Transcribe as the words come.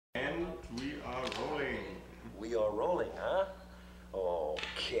we are rolling, huh?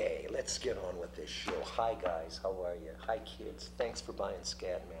 Okay, let's get on with this show. Hi guys, how are you? Hi kids, thanks for buying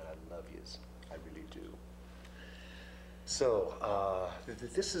Scatman. I love yous, I really do. So,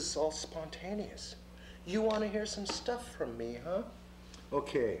 this is all spontaneous. You want to hear some stuff from me, huh?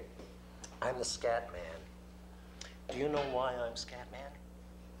 Okay, I'm the Scatman. Do you know why I'm Scatman?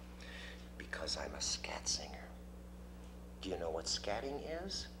 Because I'm a scat singer. Do you know what scatting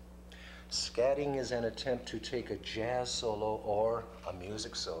is? Scatting is an attempt to take a jazz solo or a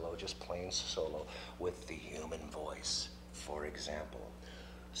music solo, just plain solo, with the human voice. For example,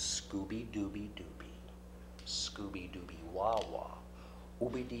 Scooby-Dooby-Dooby, Scooby-Dooby-Wah-Wah,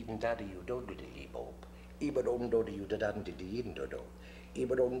 Ooby-Dee-Daddy-You-Do-Dee-Dee-Boop, Ibba-Dom-Do-Dee-You-Da-Dan-Dee-Dee-Do-Do,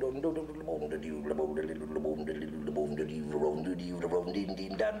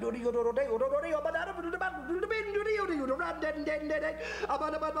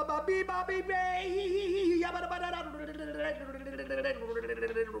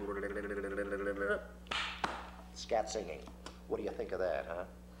 Scat singing. What do you think of that, huh?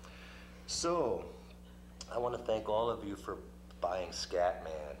 So, I want to thank all of you for buying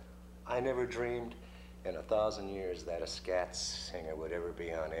Scatman. I never dreamed in 1,000 years that a scat singer would ever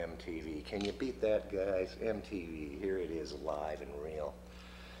be on MTV. Can you beat that, guys? MTV, here it is, live and real.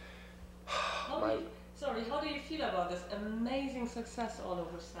 How do you feel about this amazing success all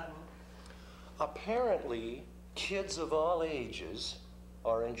of a sudden? Apparently, kids of all ages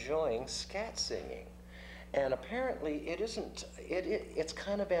are enjoying scat singing. And apparently it's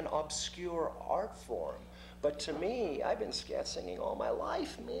kind of an obscure art form. But to me, I've been scat singing all my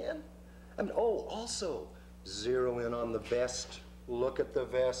life, man. I mean, oh, also, zero in on the vest. Look at the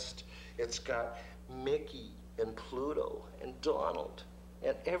vest. It's got Mickey and Pluto and Donald.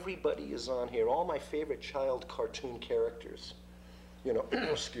 And everybody is on here, all my favorite child cartoon characters. You know,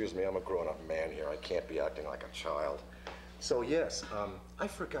 excuse me, I'm a grown-up man here. I can't be acting like a child. So yes, I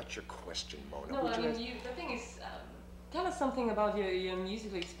forgot your question, Mona. No, I mean, the thing is, tell us something about your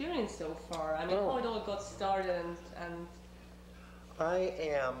musical experience so far. I mean, how it all got started and... I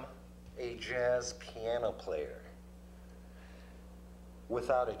am a jazz piano player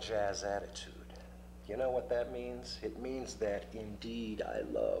without a jazz attitude. You know what that means? It means that indeed I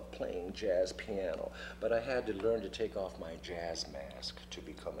love playing jazz piano, but I had to learn to take off my jazz mask to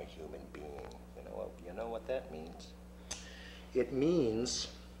become a human being. You know what that means? It means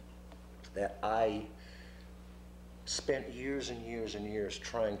that I spent years and years and years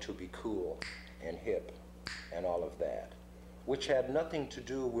trying to be cool and hip and all of that, which had nothing to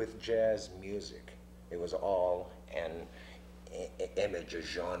do with jazz music. It was all an image, a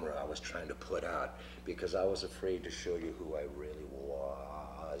genre I was trying to put out because I was afraid to show you who I really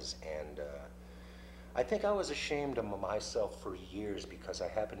was. And I think I was ashamed of myself for years because I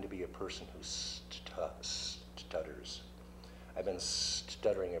happened to be a person who stutters. I've been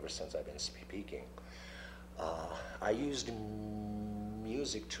stuttering ever since I've been speaking. I used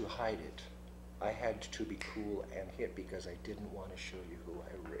music to hide it. I had to be cool and hip because I didn't want to show you who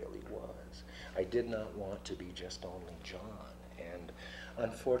I really was. I did not want to be just only John. And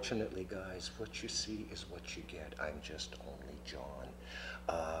unfortunately, guys, what you see is what you get. I'm just only John.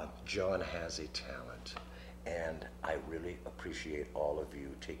 John has a talent, and I really appreciate all of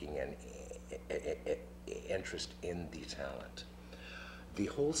you taking an interest in the talent. The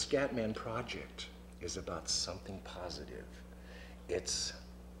whole Scatman project is about something positive. It's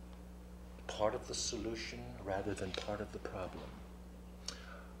part of the solution rather than part of the problem.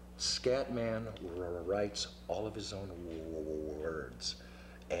 Scatman writes all of his own words,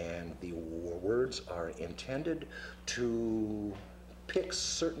 and the words are intended to pick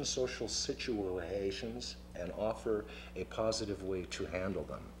certain social situations and offer a positive way to handle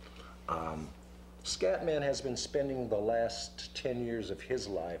them. Scatman has been spending the last 10 years of his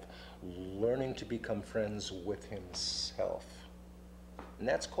life learning to become friends with himself. And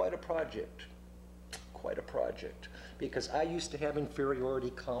that's quite a project, because I used to have inferiority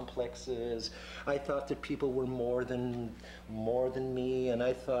complexes. I thought that people were more than me, and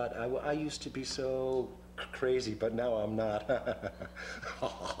I thought I used to be so crazy, but now I'm not.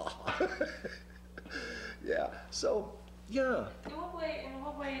 Yeah, so, yeah. In what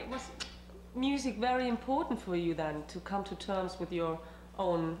way was music very important for you then, to come to terms with your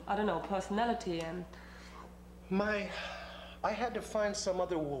own, I don't know, personality and... I had to find some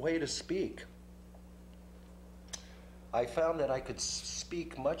other way to speak. I found that I could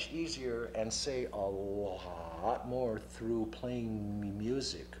speak much easier and say a lot more through playing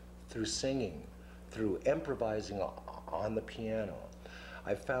music, through singing, through improvising on the piano.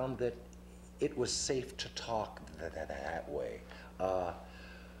 I found that it was safe to talk that way.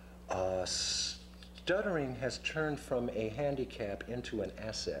 stuttering has turned from a handicap into an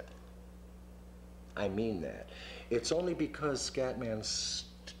asset. I mean that. It's only because Scatman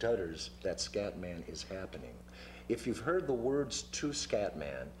stutters that Scatman is happening. If you've heard the words to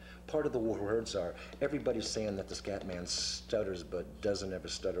Scatman, part of the words are, everybody's saying that the Scatman stutters but doesn't ever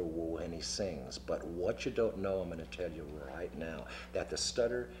stutter when he sings. But what you don't know, I'm going to tell you right now, that the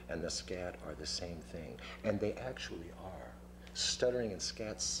stutter and the scat are the same thing. And they actually are. Stuttering and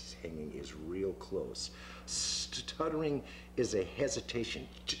scat singing is real close. Stuttering is a hesitation,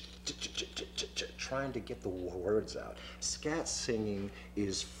 trying to get the words out. Scat singing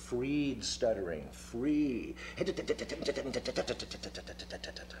is freed stuttering, free.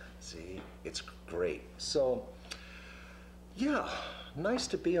 See, it's great. So, yeah, nice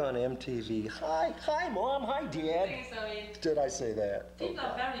to be on MTV. Hi, Mom, hi, Dad. Did I say that? People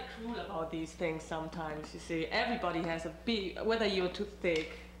are very cruel about these things sometimes, you see. Everybody has a big, whether you're too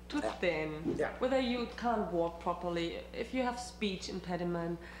thick, too thin, whether you can't walk properly, if you have speech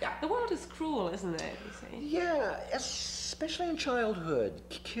impediment. The world is cruel, isn't it, you see? Yeah, especially in childhood.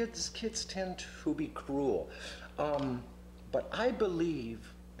 Kids tend to be cruel. But I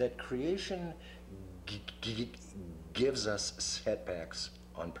believe that creation gives us setbacks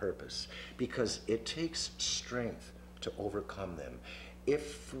on purpose because it takes strength to overcome them.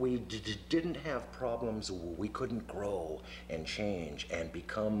 If we didn't have problems, we couldn't grow and change and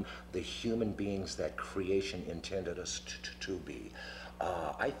become the human beings that creation intended us to be.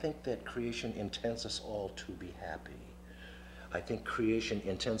 I think that creation intends us all to be happy. I think creation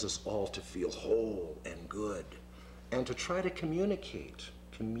intends us all to feel whole and good and to try to communicate.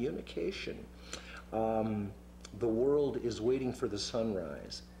 Communication. The world is waiting for the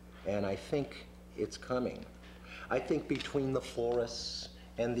sunrise, and I think it's coming. I think between the forests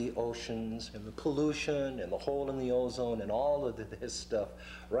and the oceans and the pollution and the hole in the ozone and all of this stuff,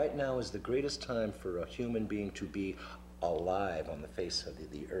 right now is the greatest time for a human being to be alive on the face of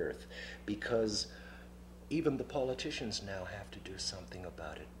the earth, because even the politicians now have to do something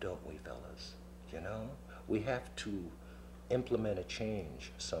about it, don't we, fellas? You know? We have to implement a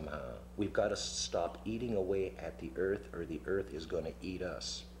change somehow. We've got to stop eating away at the earth, or the earth is going to eat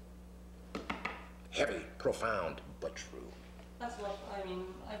us. Heavy, profound, but true. That's what I mean.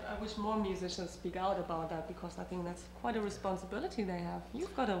 I wish more musicians speak out about that, because I think that's quite a responsibility they have.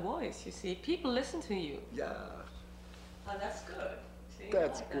 You've got a voice, you see. People listen to you. Yeah. And that's good. See,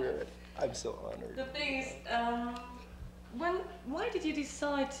 that's like good. That. I'm so honored. The thing is, why did you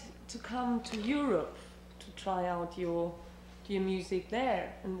decide to come to Europe to try out your music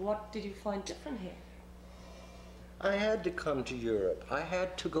there? And what did you find different here? I had to come to Europe. I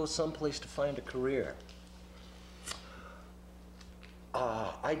had to go someplace to find a career.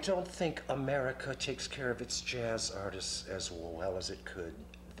 I don't think America takes care of its jazz artists as well as it could.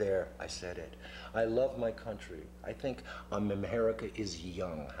 There, I said it. I love my country. I think America is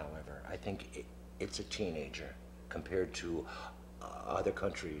young, however. I think it's a teenager compared to other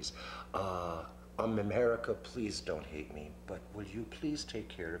countries. America, please don't hate me, but will you please take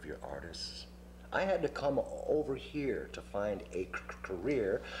care of your artists? I had to come over here to find a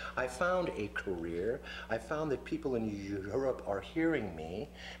career. I found a career. I found that people in Europe are hearing me,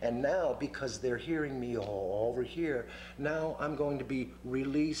 and now, because they're hearing me over here, now I'm going to be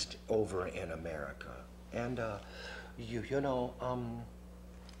released over in America. And you know,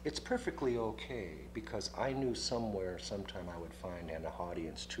 it's perfectly okay, because I knew somewhere, sometime I would find an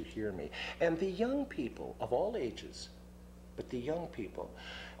audience to hear me. And the young people of all ages, but the young people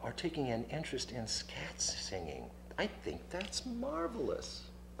are taking an interest in scat singing. I think that's marvelous.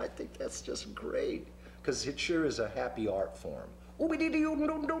 I think that's just great, because it sure is a happy art form. Isn't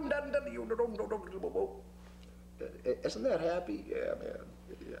that happy? Yeah, man.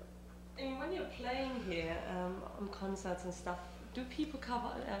 Yeah. And when you're playing here on concerts and stuff, do people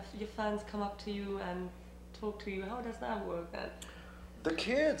your fans come up to you and talk to you? How does that work then? The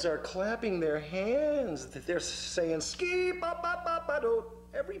kids are clapping their hands. They're saying, ski, ba, ba, ba, ba, do.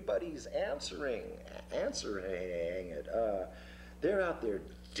 Everybody's answering it. They're out there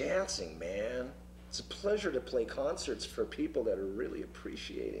dancing, man. It's a pleasure to play concerts for people that are really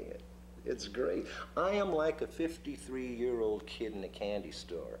appreciating it. It's great. I am like a 53-year-old kid in a candy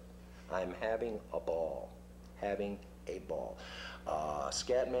store. I'm having a ball,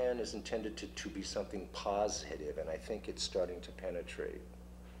 Scatman is intended to be something positive, and I think it's starting to penetrate.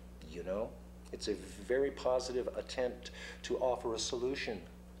 You know? It's a very positive attempt to offer a solution.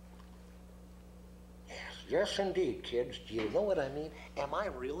 Yes, indeed, kids. Do you know what I mean? Am I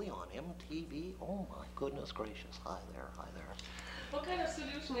really on MTV? Oh, my goodness gracious. Hi there, hi there. What kind of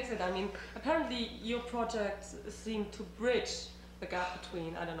solution is it? I mean, apparently your projects seem to bridge the gap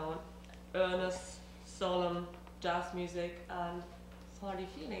between, I don't know, earnest solemn jazz music and party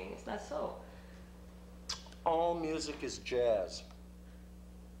feeling. Is that so? All music is jazz.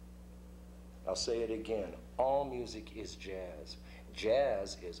 I'll say it again. All music is jazz.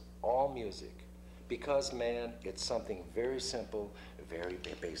 Jazz is all music. Because, man, it's something very simple, very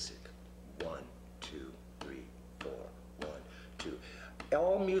basic. 1, 2, 3, 4, 1, 2.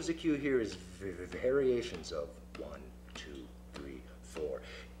 All music you hear is variations of 1, 2, 3, 4.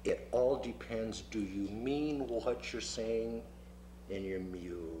 It all depends, do you mean what you're saying in your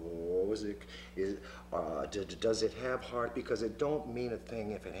music? Does it have heart? Because it don't mean a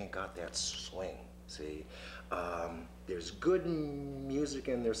thing if it ain't got that swing, see? There's good music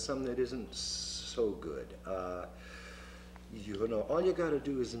and there's some that isn't so good. You know, all you gotta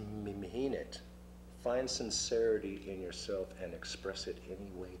do is mean it. Find sincerity in yourself and express it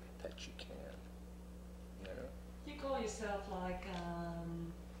any way that you can, you know? You call yourself like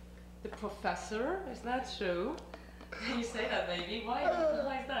the professor, is that true? You say that, baby. Why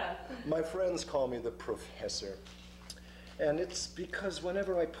is that? My friends call me the professor. And it's because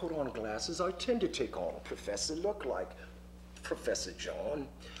whenever I put on glasses, I tend to take on a professor look like Professor John.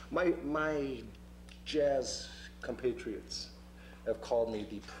 My jazz compatriots have called me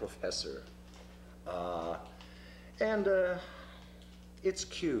the professor. It's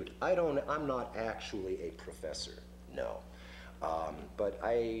cute. I'm not actually a professor, no. But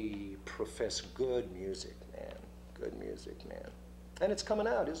I profess good music, man. Good music, man. And it's coming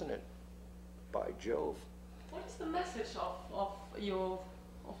out, isn't it? By Jove. What is the message of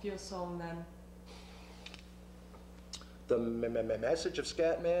your song then? The message of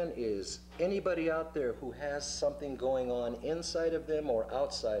Scatman is anybody out there who has something going on inside of them or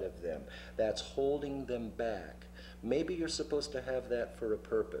outside of them that's holding them back. Maybe you're supposed to have that for a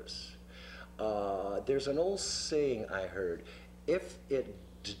purpose. There's an old saying I heard, if it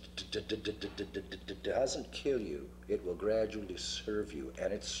doesn't kill you, it will gradually serve you,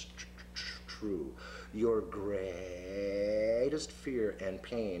 and it's true. Your greatest fear and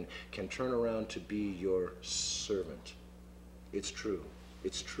pain can turn around to be your servant. It's true.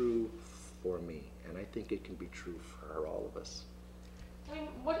 It's true for me, and I think it can be true for all of us. I mean,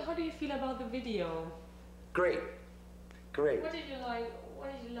 how do you feel about the video? Great. Great. What did you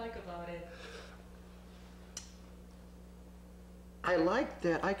like about it? I liked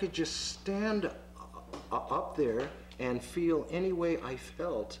that I could just stand up there and feel any way I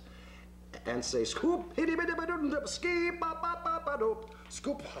felt and say, scoop, skip,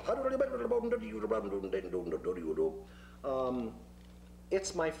 scoop.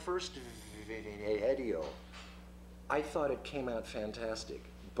 It's my first video. I thought it came out fantastic,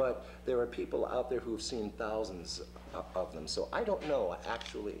 but there are people out there who've seen thousands of them, so I don't know,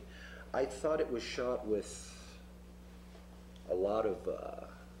 actually. I thought it was shot with a lot of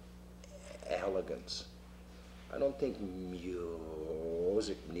elegance. I don't think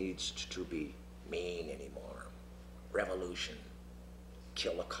music needs to be mean anymore. Revolution,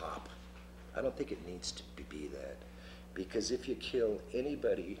 kill a cop. I don't think it needs to be that. Because if you kill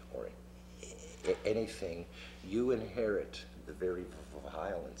anybody or anything, you inherit the very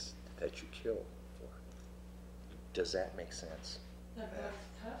violence that you kill for. Does that make sense? That makes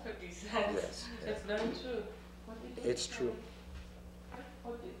perfectly sense. Yes. Yeah. It's very true. It's true.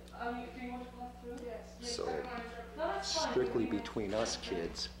 Do you want to pass through? Yes. So, strictly between us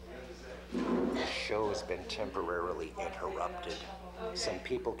kids, the show has been temporarily interrupted. Some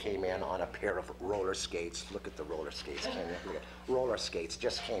people came in on a pair of roller skates. Look at the roller skates. Roller skates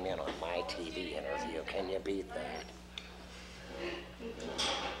just came in on my TV interview. Can you beat that?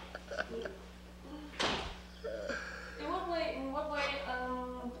 In what way,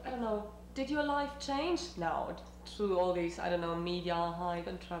 I don't know, did your life change now through all these, I don't know, media hype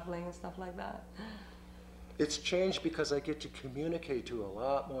and traveling and stuff like that? It's changed because I get to communicate to a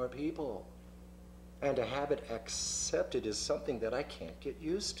lot more people. And to have it accepted is something that I can't get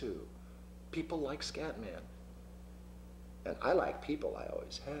used to. People like Scatman. And I like people, I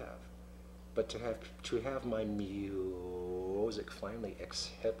always have. But to have my music finally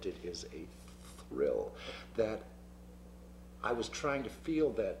accepted is a thrill that I was trying to feel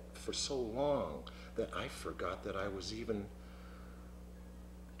that for so long that I forgot that I was even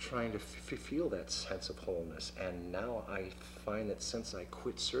trying to feel that sense of wholeness. And now I find that since I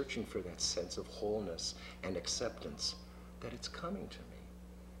quit searching for that sense of wholeness and acceptance, that it's coming to me.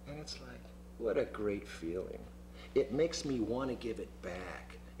 And it's like, what a great feeling. It makes me want to give it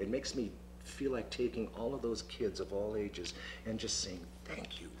back. It makes me feel like taking all of those kids of all ages and just saying,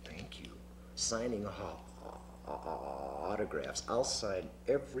 thank you, signing autographs. I'll sign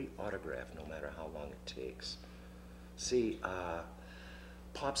every autograph no matter how long it takes. See,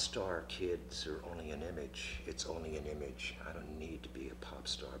 Pop star kids are only an image. It's only an image. I don't need to be a pop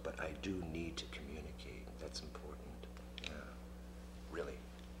star, but I do need to communicate. That's important. Yeah, really.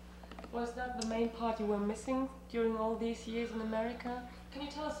 Was that the main part you were missing during all these years in America? Can you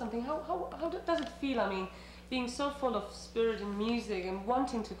tell us something? How does it feel? I mean, being so full of spirit and music and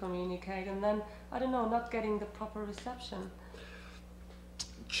wanting to communicate, and then, I don't know, not getting the proper reception.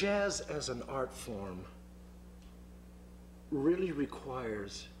 Jazz as an art form really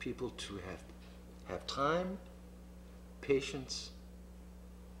requires people to have time, patience,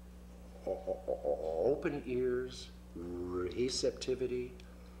 open ears, receptivity.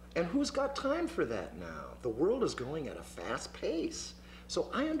 And who's got time for that now? The world is going at a fast pace. So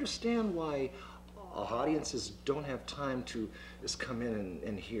I understand why audiences don't have time to just come in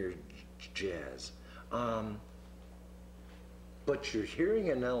and hear jazz. But you're hearing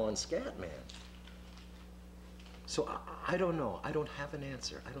it now on Scatman. So I don't know. I don't have an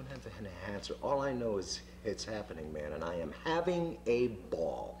answer. I don't have an answer. All I know is it's happening, man, and I am having a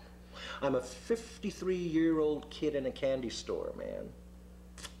ball. I'm a 53-year-old kid in a candy store, man.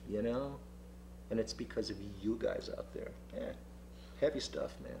 You know? And it's because of you guys out there. Yeah. Heavy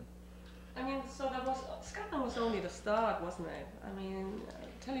stuff, man. I mean, so Scatman was only the start, wasn't it? I mean,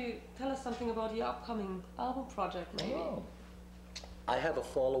 tell us something about your upcoming album project, maybe. Oh. I have a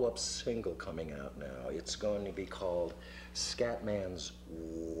follow-up single coming out now. It's going to be called Scatman's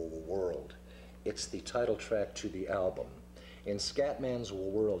World. It's the title track to the album. In Scatman's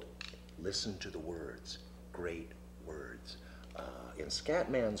World, listen to the words, great words. In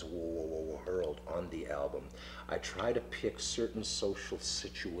Scatman's World on the album, I try to pick certain social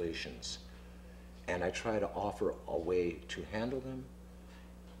situations and I try to offer a way to handle them.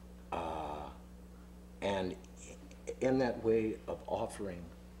 And in that way of offering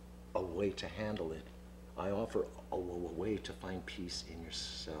a way to handle it, I offer a way to find peace in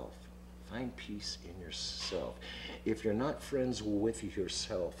yourself. Find peace in yourself. If you're not friends with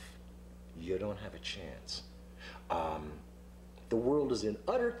yourself, you don't have a chance. The world is in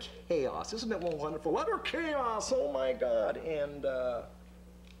utter chaos. Isn't it wonderful? Utter chaos, oh my God. And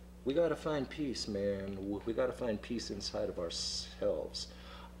we gotta find peace, man. We gotta find peace inside of ourselves.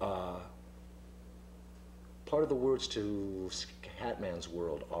 Part of the words to Scatman's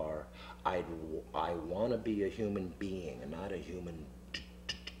World are, I want to be a human being and not a human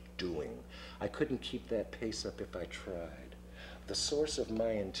doing. I couldn't keep that pace up if I tried. The source of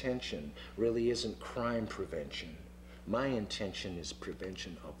my intention really isn't crime prevention. My intention is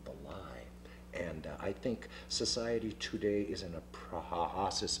prevention of the lie. And I think society today is in a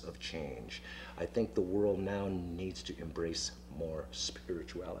process of change. I think the world now needs to embrace more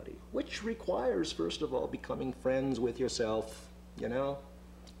spirituality, which requires, first of all, becoming friends with yourself, you know?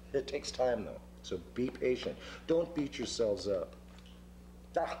 It takes time, though, so be patient. Don't beat yourselves up.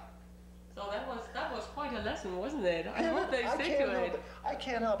 Ah. So that was quite a lesson, wasn't it? I hope they stick to it. I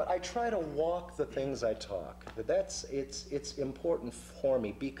can't help it. I try to walk the things I talk. It's important for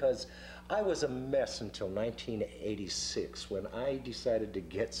me because I was a mess until 1986 when I decided to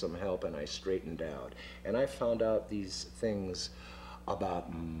get some help and I straightened out. And I found out these things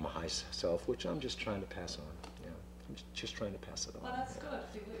about myself, which I'm just trying to pass on. Yeah, I'm just trying to pass it on. Well, that's good.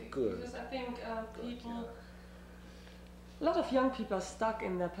 Good. Because I think people... A lot of young people are stuck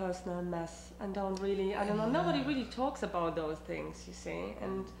in their personal mess and don't really, I don't know, nobody really talks about those things, you see.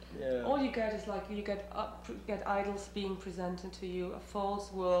 And all you get is like, you get idols being presented to you, a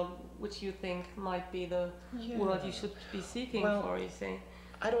false world which you think might be the world you should be seeking for, you see.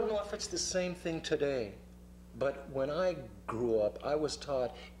 I don't know if it's the same thing today, but when I grew up, I was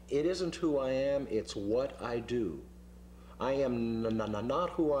taught it isn't who I am, it's what I do. I am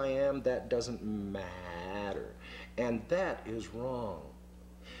not who I am, that doesn't matter. And that is wrong.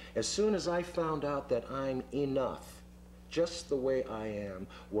 As soon as I found out that I'm enough, just the way I am,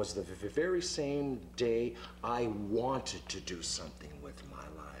 was the very same day I wanted to do something with my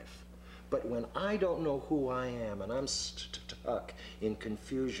life. But when I don't know who I am and I'm stuck in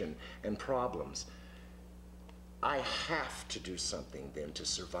confusion and problems, I have to do something then to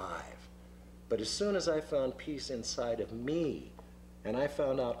survive. But as soon as I found peace inside of me and I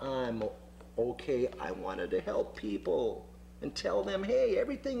found out I'm okay, I wanted to help people and tell them, hey,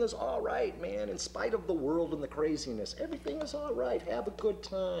 everything is all right, man. In spite of the world and the craziness, everything is all right. Have a good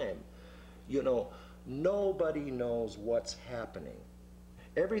time. You know, nobody knows what's happening.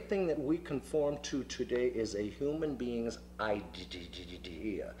 Everything that we conform to today is a human being's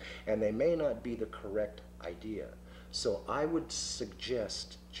idea, and they may not be the correct idea. So I would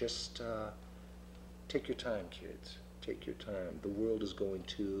suggest just take your time, kids. Take your time. The world is going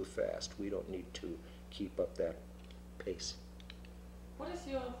too fast. We don't need to keep up that pace. What is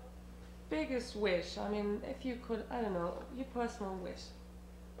your biggest wish? I mean, if you could, I don't know, your personal wish,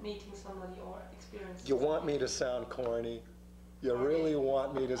 meeting somebody or experiencing. You want me to sound corny? You really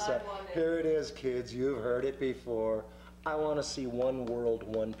want me to sound? Here it is, kids. You've heard it before. I want to see one world,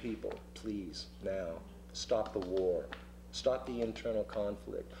 one people. Please, now, stop the war. Stop the internal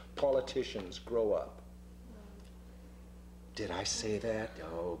conflict. Politicians, grow up. Did I say that?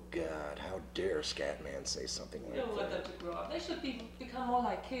 Oh, God, how dare Scatman say something like that? You don't want them to grow up. They should become more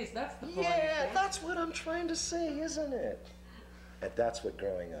like kids. That's the point. Yeah, that's what I'm trying to say, isn't it? And that's what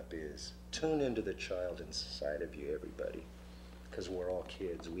growing up is. Tune into the child inside of you, everybody. Because we're all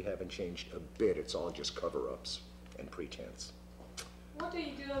kids. We haven't changed a bit. It's all just cover-ups and pretense. What do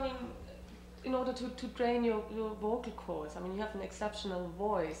you do, I mean, in order to train your vocal cords? I mean, you have an exceptional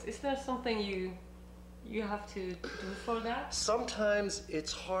voice. Is there something you have to do for that? Sometimes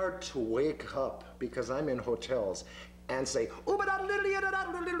it's hard to wake up because I'm in hotels and say,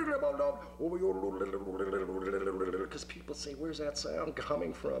 because people say, where's that sound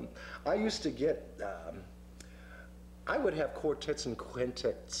coming from? I used to get, I would have quartets and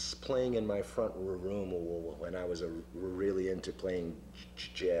quintets playing in my front room when I was really into playing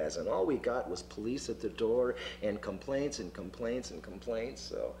jazz, and all we got was police at the door and complaints and complaints and complaints.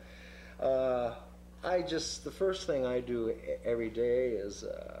 So the first thing I do every day is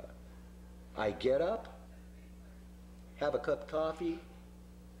I get up, have a cup of coffee,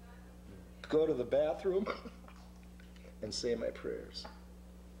 go to the bathroom, and say my prayers.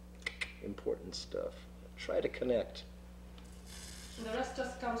 Important stuff. Try to connect. And the rest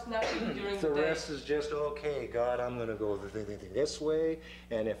just comes naturally during the day. The rest is just, okay, God, I'm going to go this way,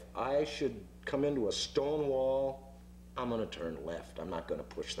 and if I should come into a stone wall, I'm going to turn left. I'm not going to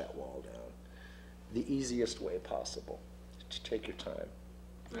push that wall down. The easiest way possible. Take your time.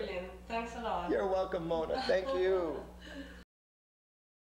 Brilliant. Thanks a lot. You're welcome, Mona. Thank you.